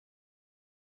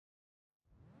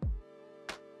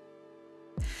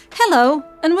Hello,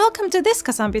 and welcome to this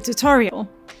Casambi tutorial.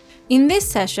 In this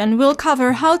session, we'll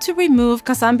cover how to remove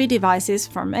Casambi devices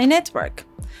from a network.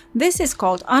 This is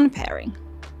called unpairing.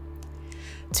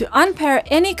 To unpair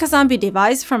any Casambi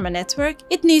device from a network,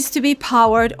 it needs to be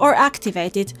powered or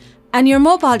activated, and your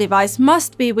mobile device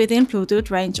must be within Bluetooth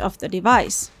range of the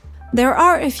device. There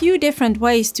are a few different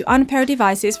ways to unpair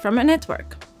devices from a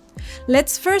network.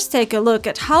 Let's first take a look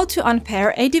at how to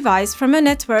unpair a device from a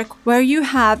network where you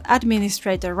have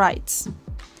administrator rights.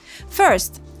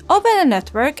 First, open a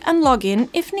network and log in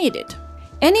if needed.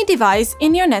 Any device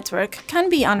in your network can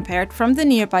be unpaired from the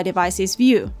Nearby Devices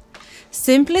view.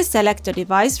 Simply select the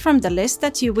device from the list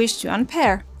that you wish to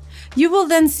unpair. You will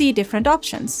then see different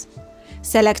options.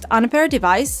 Select Unpair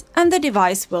Device and the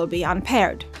device will be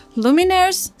unpaired.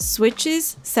 Luminaires,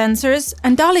 switches, sensors,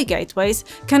 and DALI gateways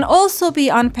can also be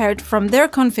unpaired from their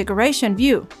configuration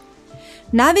view.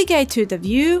 Navigate to the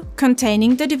view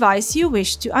containing the device you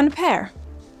wish to unpair.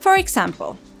 For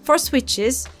example, for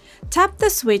switches, tap the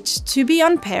switch to be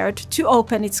unpaired to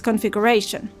open its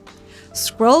configuration.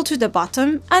 Scroll to the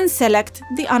bottom and select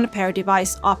the Unpair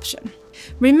Device option.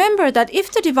 Remember that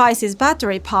if the device is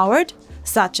battery powered,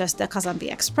 such as the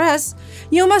Casambi Express,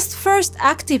 you must first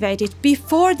activate it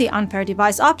before the Unpair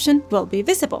Device option will be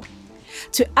visible.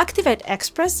 To activate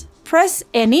Express, press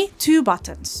any two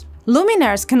buttons.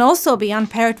 Luminaires can also be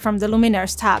unpaired from the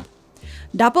Luminaires tab.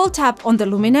 Double tap on the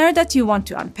luminaire that you want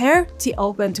to unpair to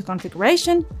open to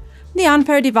configuration. The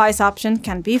Unpair Device option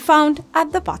can be found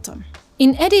at the bottom.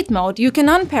 In edit mode, you can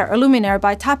unpair a luminaire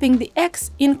by tapping the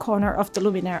X in corner of the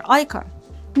luminaire icon.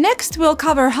 Next, we'll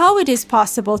cover how it is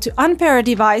possible to unpair a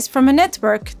device from a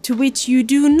network to which you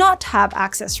do not have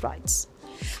access rights.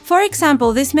 For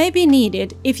example, this may be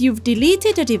needed if you've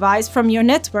deleted a device from your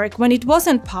network when it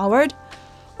wasn't powered,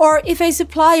 or if a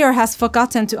supplier has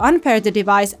forgotten to unpair the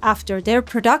device after their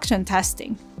production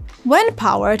testing. When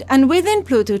powered and within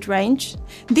Bluetooth range,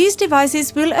 these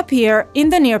devices will appear in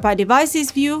the Nearby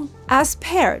Devices view as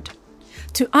paired.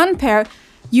 To unpair,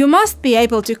 you must be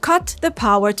able to cut the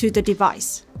power to the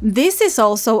device. This is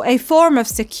also a form of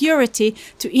security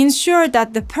to ensure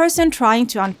that the person trying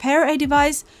to unpair a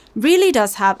device really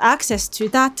does have access to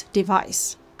that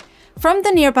device. From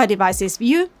the Nearby Devices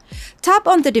view, tap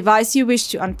on the device you wish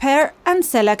to unpair and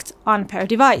select Unpair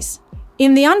Device.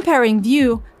 In the unpairing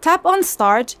view, tap on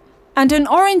Start and an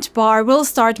orange bar will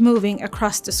start moving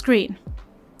across the screen.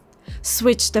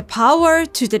 Switch the power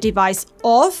to the device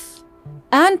off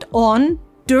and on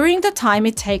during the time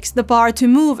it takes the bar to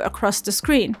move across the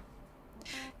screen.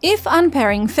 If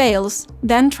unpairing fails,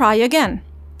 then try again.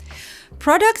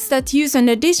 Products that use an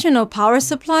additional power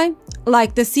supply,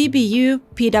 like the CBU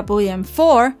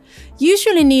PWM4,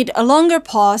 usually need a longer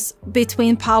pause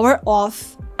between power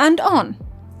off and on.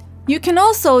 You can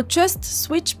also just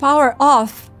switch power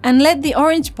off and let the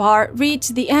orange bar reach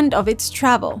the end of its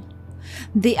travel.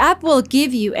 The app will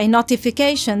give you a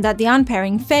notification that the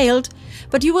unpairing failed,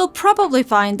 but you will probably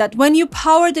find that when you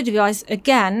power the device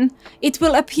again, it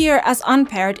will appear as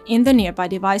unpaired in the Nearby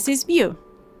Devices view.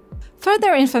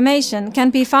 Further information can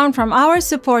be found from our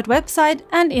support website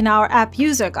and in our app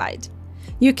user guide.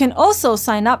 You can also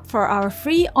sign up for our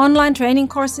free online training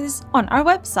courses on our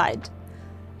website.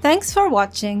 Thanks for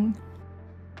watching!